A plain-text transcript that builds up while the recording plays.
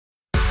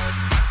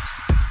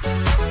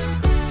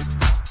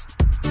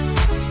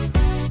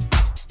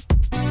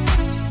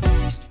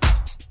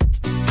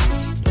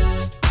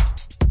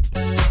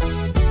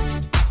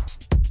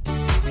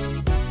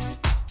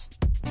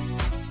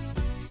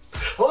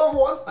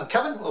I'm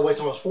Kevin, always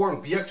on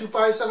Forum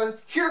BX257,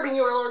 here to bring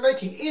you another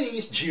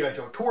 1980s G.I.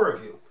 Joe tour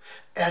review.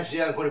 And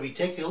today I'm going to be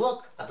taking a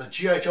look at the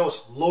G.I.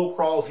 Joe's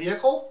low-crawl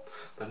vehicle,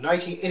 the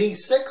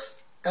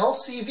 1986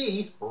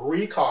 LCV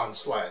Recon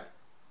Sled.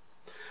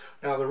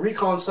 Now, the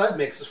Recon Sled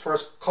makes its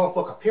first comic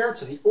book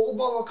appearance in the old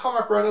model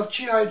comic run of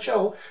G.I.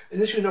 Joe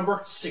in issue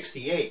number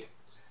 68,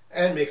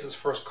 and makes its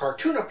first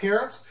cartoon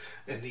appearance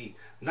in the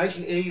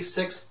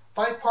 1986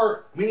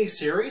 5-part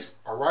miniseries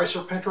Arise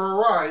Serpentor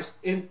Arise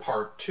in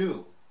Part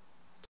 2.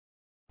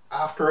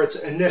 After its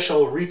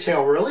initial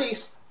retail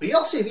release, the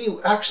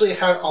LCV actually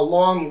had a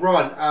long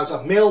run as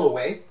a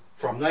mail-away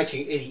from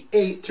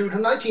 1988 through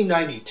to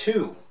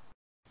 1992.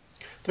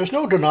 There's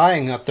no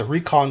denying that the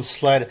Recon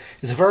Sled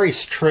is a very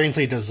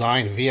strangely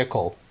designed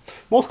vehicle.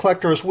 Most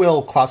collectors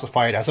will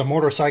classify it as a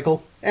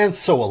motorcycle, and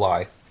so will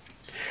I.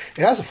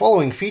 It has the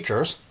following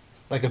features,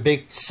 like a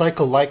big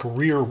cycle-like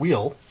rear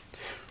wheel,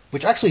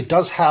 which actually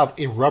does have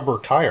a rubber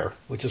tire,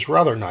 which is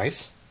rather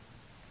nice.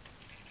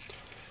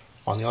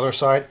 On the other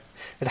side,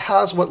 it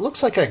has what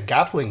looks like a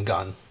Gatling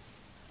gun,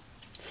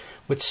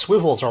 which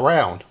swivels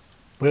around,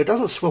 but it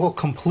doesn't swivel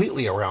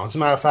completely around. As a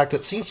matter of fact,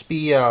 it seems to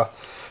be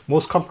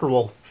most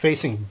comfortable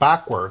facing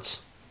backwards.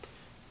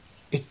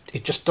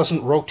 It just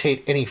doesn't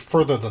rotate any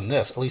further than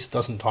this, at least it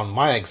doesn't on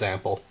my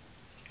example.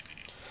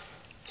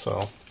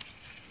 So,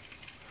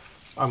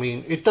 I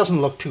mean, it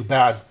doesn't look too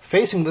bad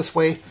facing this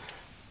way,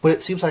 but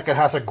it seems like it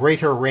has a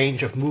greater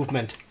range of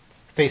movement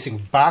facing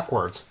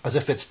backwards, as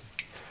if it's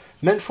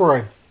meant for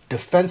a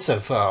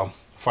defensive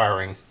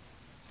firing.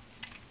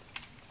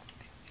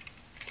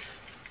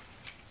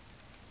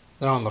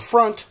 Then on the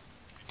front,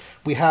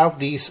 we have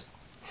these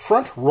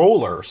front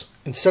rollers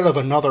instead of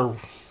another,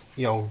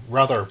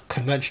 rather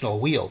conventional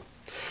wheel.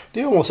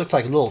 They almost look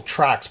like little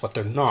tracks, but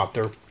they're not.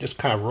 They're just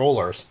kind of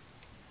rollers.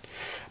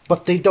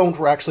 But they don't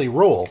actually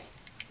roll.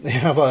 They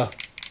have a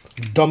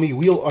dummy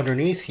wheel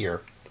underneath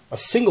here, a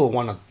single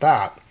one at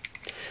that,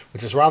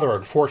 which is rather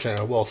unfortunate,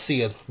 and we'll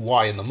see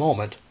why in the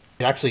moment.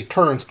 It actually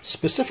turns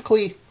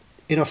specifically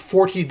in a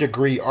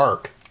 40-degree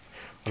arc.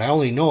 And I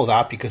only know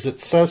that because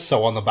it says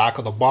so on the back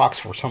of the box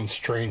for some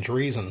strange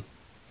reason.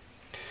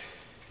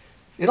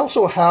 It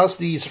also has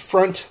these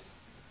front...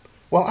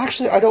 Well,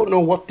 actually, I don't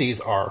know what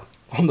these are.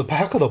 On the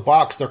back of the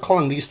box, they're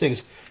calling these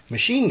things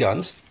machine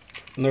guns.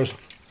 And there's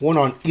one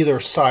on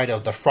either side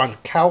of the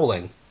front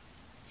cowling.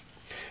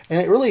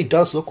 And it really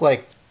does look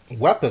like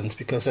weapons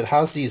because it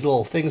has these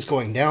little things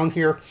going down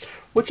here,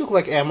 which look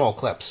like ammo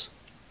clips.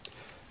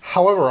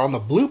 However, on the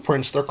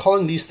blueprints, they're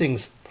calling these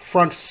things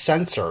front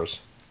sensors.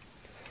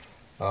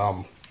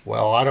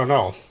 Well, I don't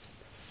know.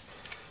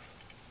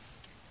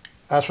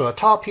 As for the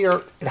top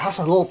here, it has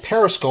a little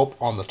periscope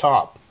on the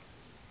top,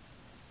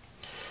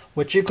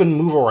 which you can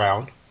move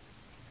around.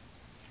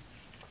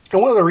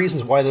 And one of the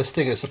reasons why this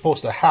thing is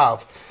supposed to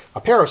have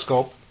a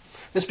periscope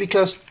is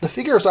because the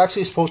figure is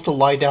actually supposed to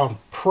lie down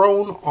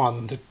prone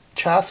on the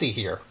chassis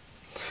here,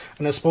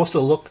 and it's supposed to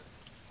look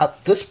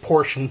at this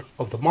portion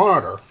of the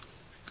monitor,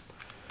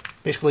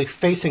 basically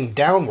facing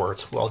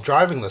downwards while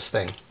driving this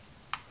thing.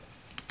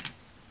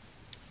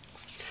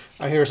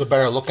 Now here's a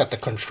better look at the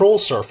control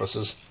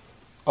surfaces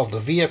of the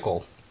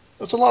vehicle.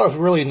 There's a lot of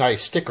really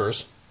nice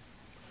stickers,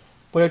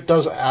 but it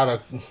does add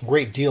a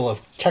great deal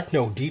of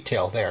techno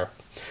detail there.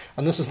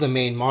 And this is the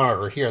main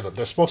monitor here that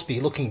they're supposed to be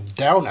looking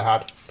down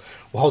at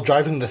while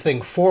driving the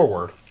thing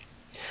forward.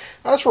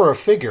 As for a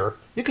figure,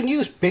 you can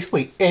use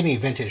basically any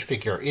vintage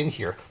figure in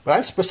here, but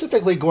I'm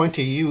specifically going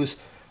to use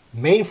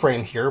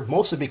Mainframe here,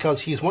 mostly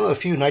because he's one of the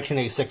few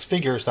 1986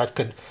 figures that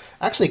could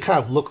actually kind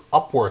of look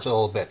upwards a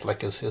little bit, like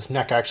his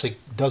neck actually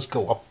does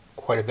go up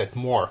quite a bit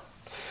more.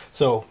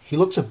 So he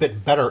looks a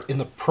bit better in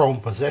the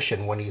prone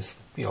position when he's,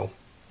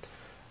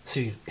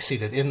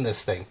 seated in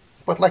this thing.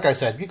 But like I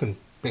said, you can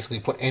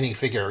basically put any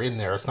figure in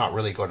there, it's not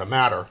really going to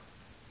matter.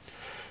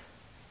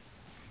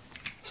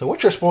 So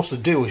what you're supposed to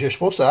do is you're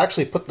supposed to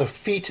actually put the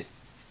feet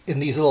in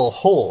these little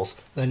holes.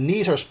 The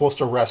knees are supposed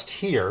to rest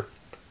here,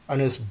 and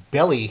his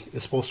belly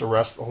is supposed to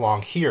rest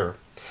along here.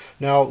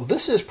 Now,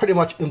 this is pretty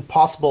much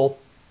impossible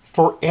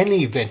for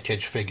any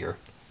vintage figure.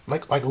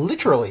 Like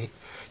literally,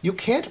 you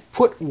can't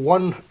put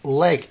one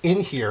leg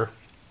in here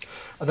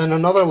and then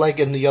another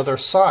leg in the other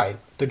side.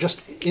 There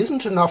just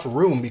isn't enough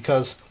room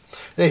because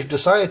they've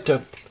decided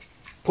to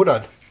put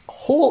a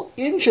whole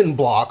engine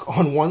block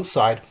on one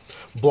side,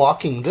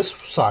 blocking this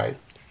side,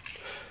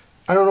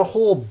 and on a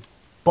whole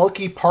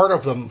bulky part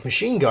of the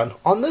machine gun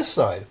on this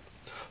side.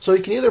 So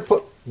you can either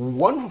put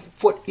one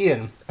foot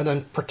in and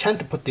then pretend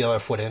to put the other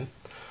foot in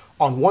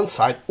on one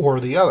side or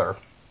the other.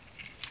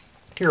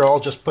 Here, I'll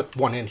just put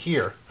one in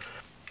here.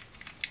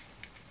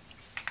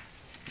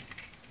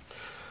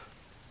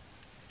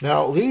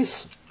 Now,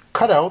 these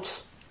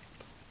cutouts,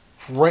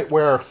 right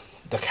where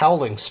the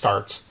cowling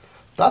starts,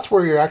 that's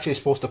where you're actually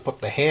supposed to put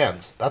the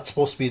hands. That's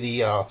supposed to be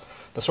the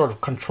sort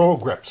of control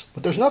grips,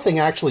 but there's nothing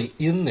actually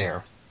in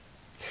there.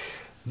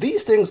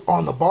 These things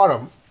on the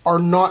bottom are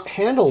not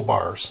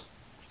handlebars.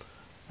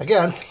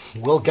 Again,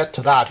 we'll get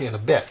to that in a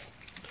bit.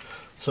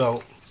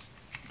 So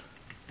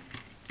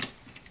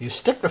You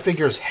stick the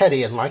figure's head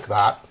in like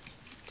that,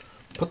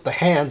 put the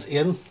hands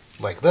in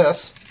like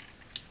this,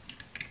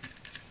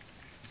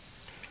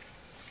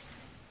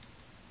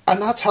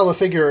 and that's how the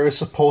figure is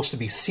supposed to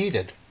be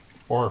seated,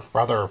 or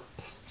rather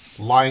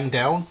lying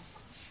down,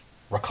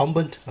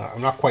 recumbent.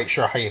 I'm not quite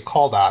sure how you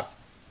call that.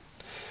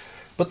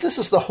 But this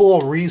is the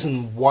whole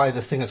reason why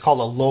this thing is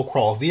called a low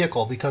crawl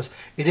vehicle, because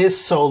it is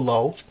so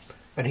low,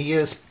 and he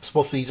is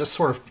supposed to be just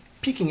sort of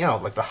peeking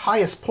out. Like the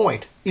highest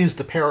point is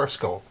the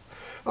periscope.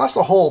 And that's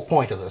the whole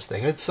point of this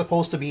thing. It's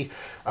supposed to be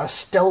a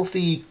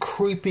stealthy,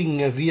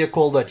 creeping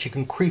vehicle that you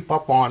can creep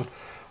up on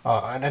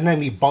an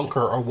enemy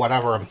bunker or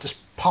whatever and just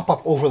pop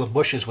up over the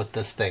bushes with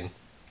this thing.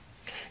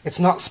 It's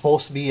not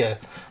supposed to be a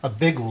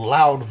big,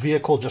 loud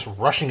vehicle just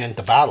rushing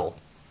into battle.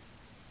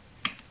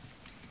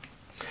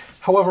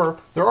 However,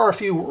 there are a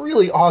few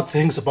really odd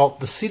things about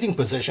the seating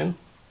position,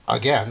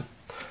 again.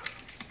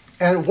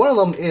 And one of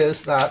them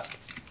is that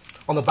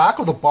on the back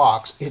of the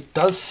box, it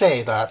does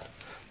say that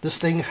this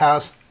thing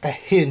has a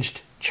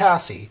hinged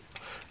chassis.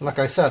 And like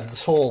I said,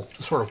 this whole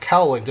sort of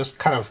cowling just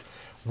kind of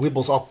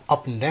wibbles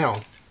up and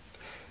down.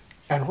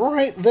 And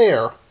right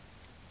there,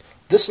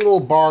 this little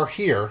bar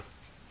here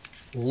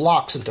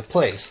locks into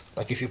place.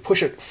 Like if you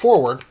push it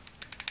forward,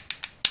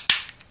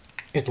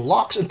 it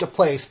locks into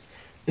place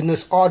in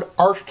this odd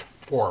arched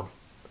form.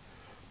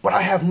 But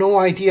I have no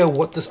idea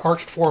what this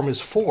arched form is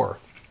for.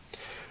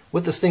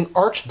 With this thing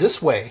arched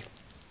this way,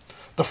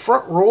 the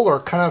front roller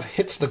kind of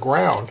hits the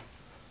ground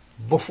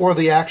before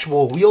the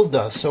actual wheel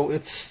does, so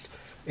it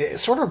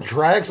sort of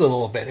drags a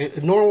little bit.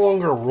 It no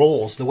longer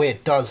rolls the way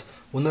it does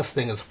when this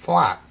thing is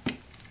flat,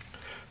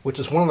 which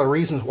is one of the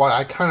reasons why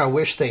I kind of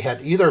wish they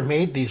had either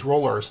made these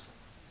rollers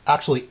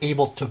actually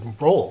able to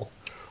roll,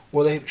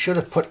 or they should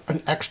have put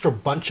an extra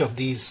bunch of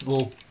these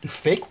little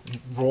fake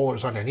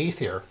rollers underneath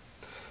here.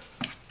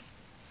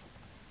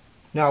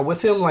 Now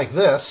with him like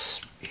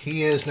this,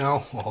 he is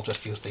now, well, I'll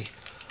just use the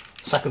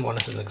second one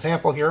as an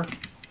example here.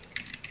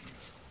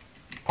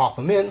 Pop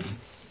him in,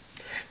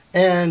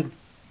 and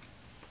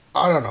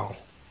I don't know,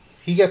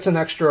 he gets an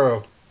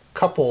extra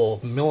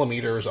couple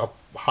millimeters up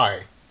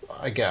high,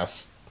 I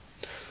guess.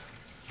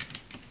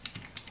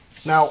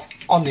 Now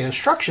on the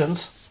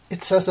instructions,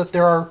 it says that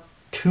there are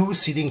 2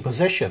 seating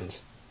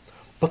positions,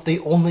 but they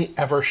only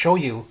ever show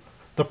you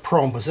the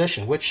prone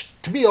position, which,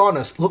 to be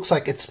honest, looks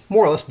like it's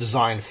more or less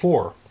designed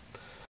for.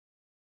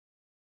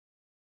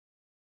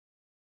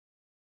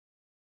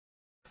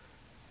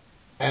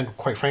 And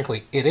quite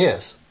frankly, it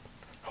is.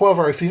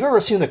 However, if you've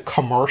ever seen the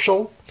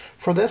commercial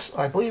for this,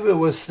 I believe it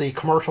was the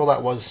commercial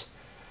that was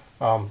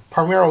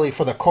primarily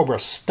for the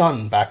Cobra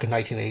Stun back in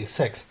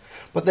 1986,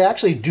 but they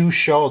actually do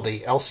show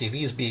the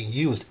LCVs being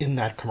used in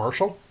that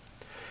commercial.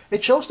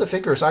 It shows the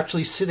figures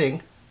actually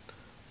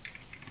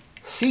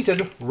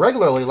seated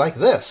regularly like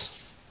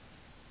this.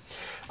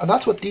 And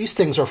that's what these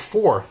things are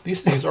for.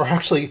 These things are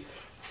actually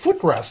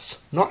footrests,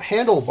 not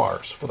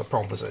handlebars for the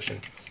prone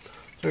position.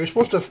 So you're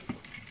supposed to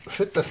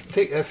fit the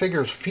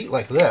figure's feet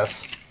like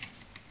this,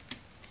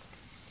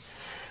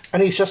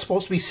 and he's just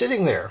supposed to be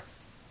sitting there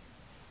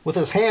with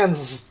his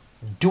hands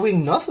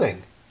doing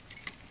nothing.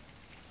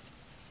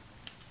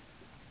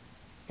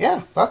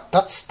 Yeah,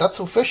 that's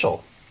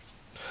official.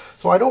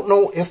 So I don't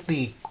know if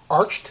the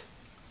arched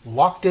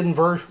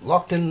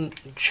locked-in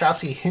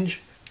chassis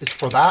hinge is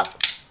for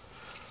that,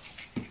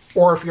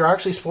 or if you're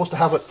actually supposed to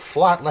have it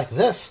flat like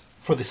this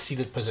for the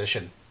seated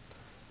position.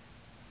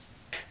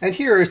 And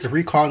here is the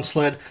Recon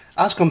Sled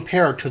as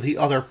compared to the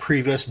other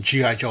previous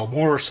G.I. Joe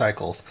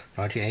motorcycles,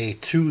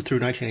 1982 through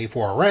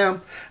 1984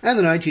 Ram, and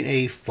the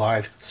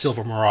 1985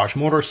 Silver Mirage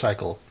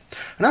motorcycle.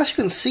 And as you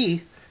can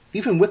see,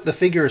 even with the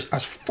figures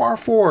as far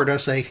forward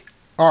as they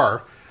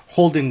are,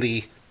 holding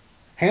the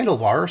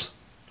handlebars,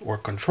 or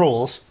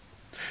controls,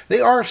 they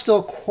are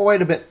still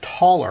quite a bit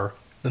taller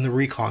than the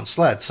Recon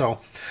Sled. So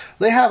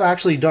they have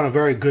actually done a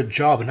very good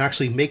job in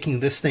actually making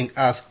this thing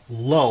as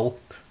low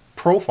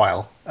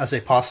profile as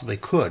they possibly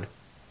could.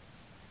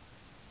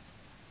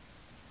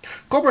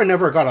 Cobra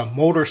never got a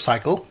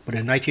motorcycle, but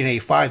in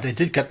 1985 they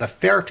did get the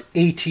Ferret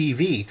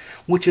ATV,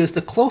 which is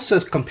the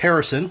closest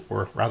comparison,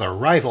 or rather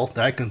rival,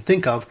 that I can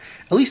think of,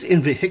 at least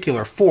in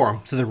vehicular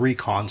form, to the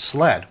Recon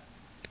Sled.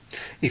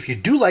 If you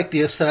do like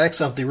the aesthetics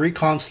of the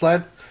Recon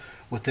Sled,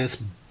 with this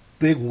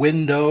big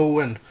window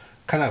and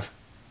kind of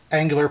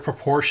angular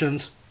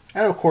proportions,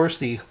 and of course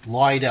the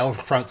lie-down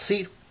front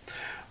seat,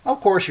 of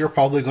course you're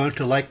probably going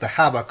to like the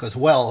Havoc as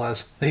well,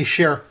 as they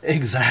share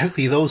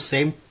exactly those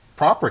same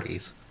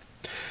properties.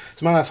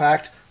 As a matter of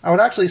fact, I would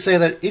actually say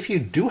that if you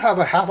do have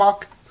a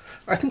Havoc,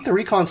 I think the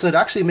Recon Sled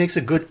actually makes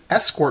a good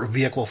escort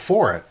vehicle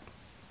for it.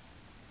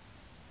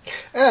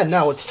 And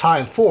now it's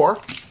time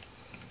for...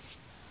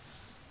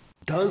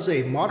 Does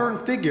a modern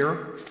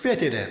figure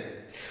fit in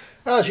it?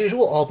 As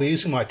usual, I'll be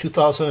using my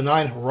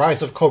 2009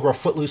 Rise of Cobra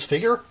Footloose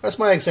figure as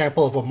my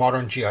example of a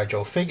modern G.I.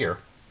 Joe figure.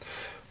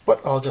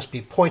 But I'll just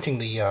be pointing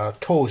the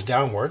toes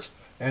downwards,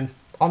 and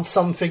on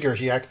some figures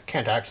you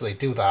can't actually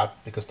do that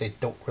because they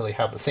don't really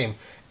have the same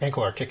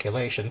ankle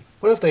articulation.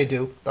 But if they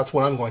do, that's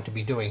what I'm going to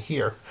be doing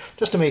here,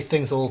 just to make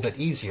things a little bit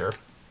easier.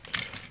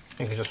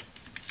 You can just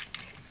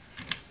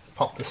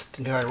pop this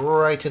guy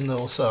right in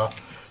those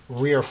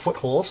rear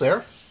footholes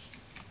there.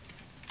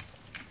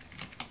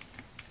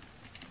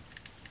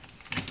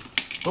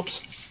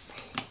 Oops.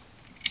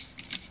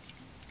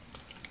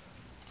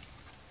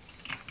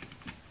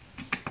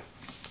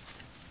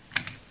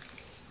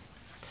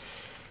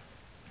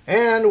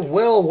 And,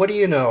 well, what do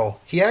you know?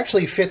 He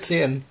actually fits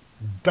in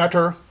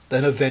better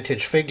than a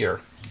vintage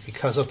figure.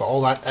 Because of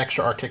all that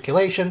extra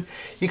articulation,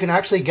 you can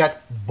actually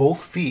get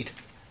both feet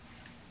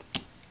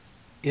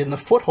in the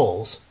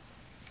footholes.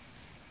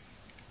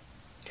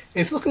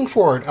 If looking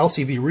for an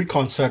LCV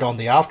Recon set on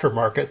the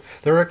aftermarket,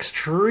 they're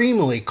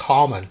extremely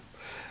common.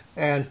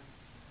 And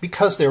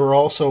because they were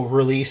also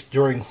released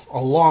during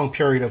a long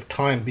period of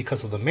time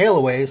because of the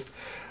mailaways,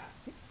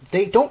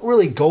 they don't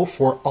really go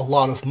for a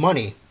lot of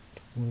money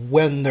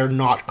when they're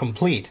not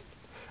complete.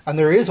 And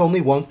there is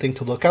only one thing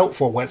to look out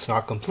for when it's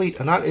not complete,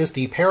 and that is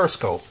the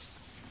periscope.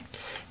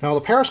 Now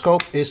the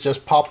periscope is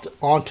just popped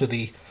onto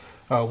the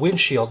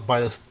windshield by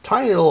this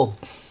tiny little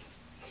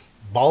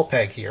ball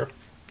peg here.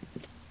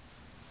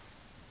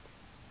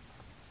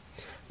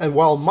 And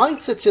while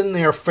mine sits in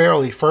there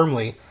fairly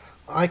firmly,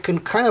 I can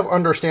kind of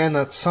understand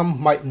that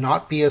some might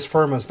not be as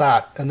firm as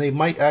that, and they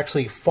might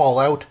actually fall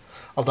out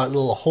of that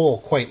little hole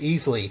quite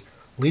easily,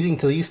 leading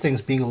to these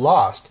things being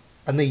lost.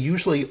 And they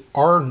usually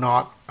are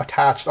not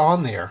attached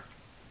on there.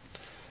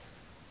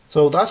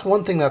 So that's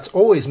one thing that's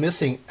always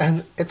missing,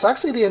 and it's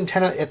actually the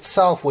antenna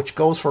itself, which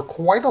goes for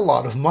quite a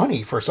lot of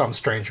money for some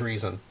strange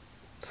reason.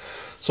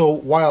 So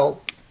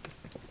while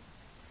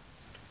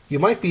you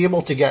might be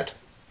able to get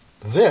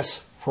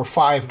this for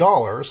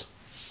 $5,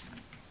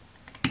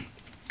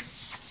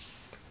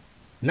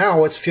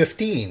 now it's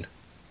 $15.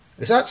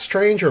 Is that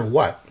strange or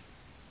what?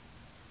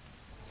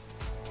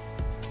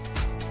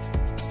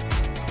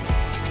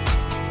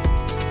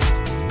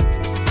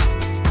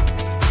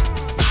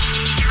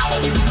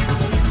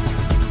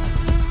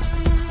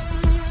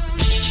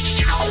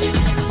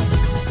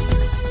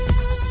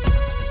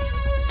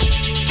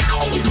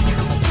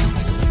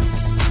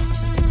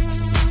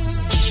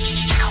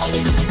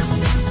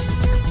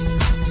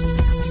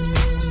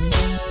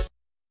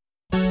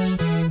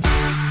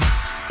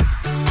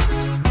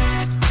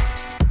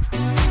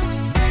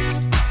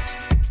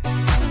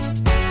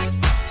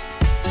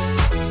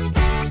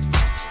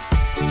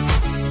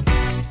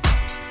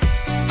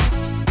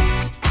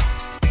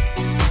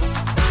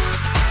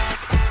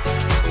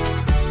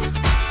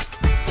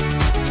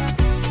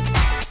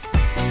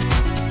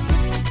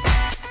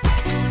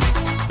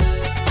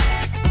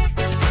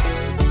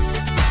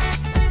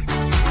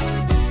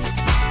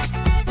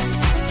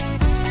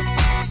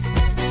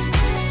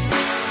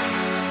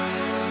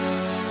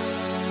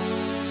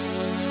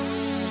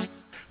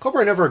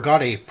 Cobra never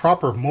got a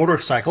proper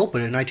motorcycle,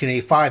 but in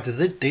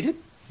 1985 they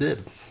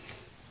did.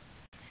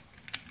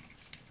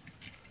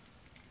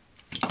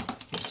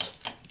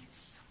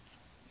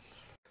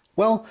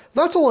 Well,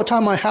 that's all the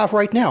time I have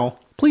right now.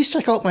 Please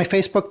check out my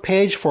Facebook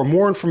page for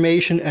more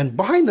information and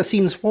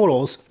behind-the-scenes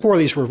photos for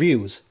these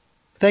reviews.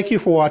 Thank you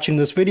for watching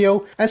this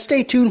video, and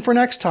stay tuned for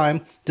next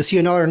time to see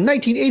another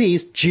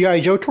 1980s G.I.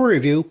 Joe toy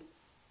review.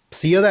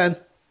 See you then.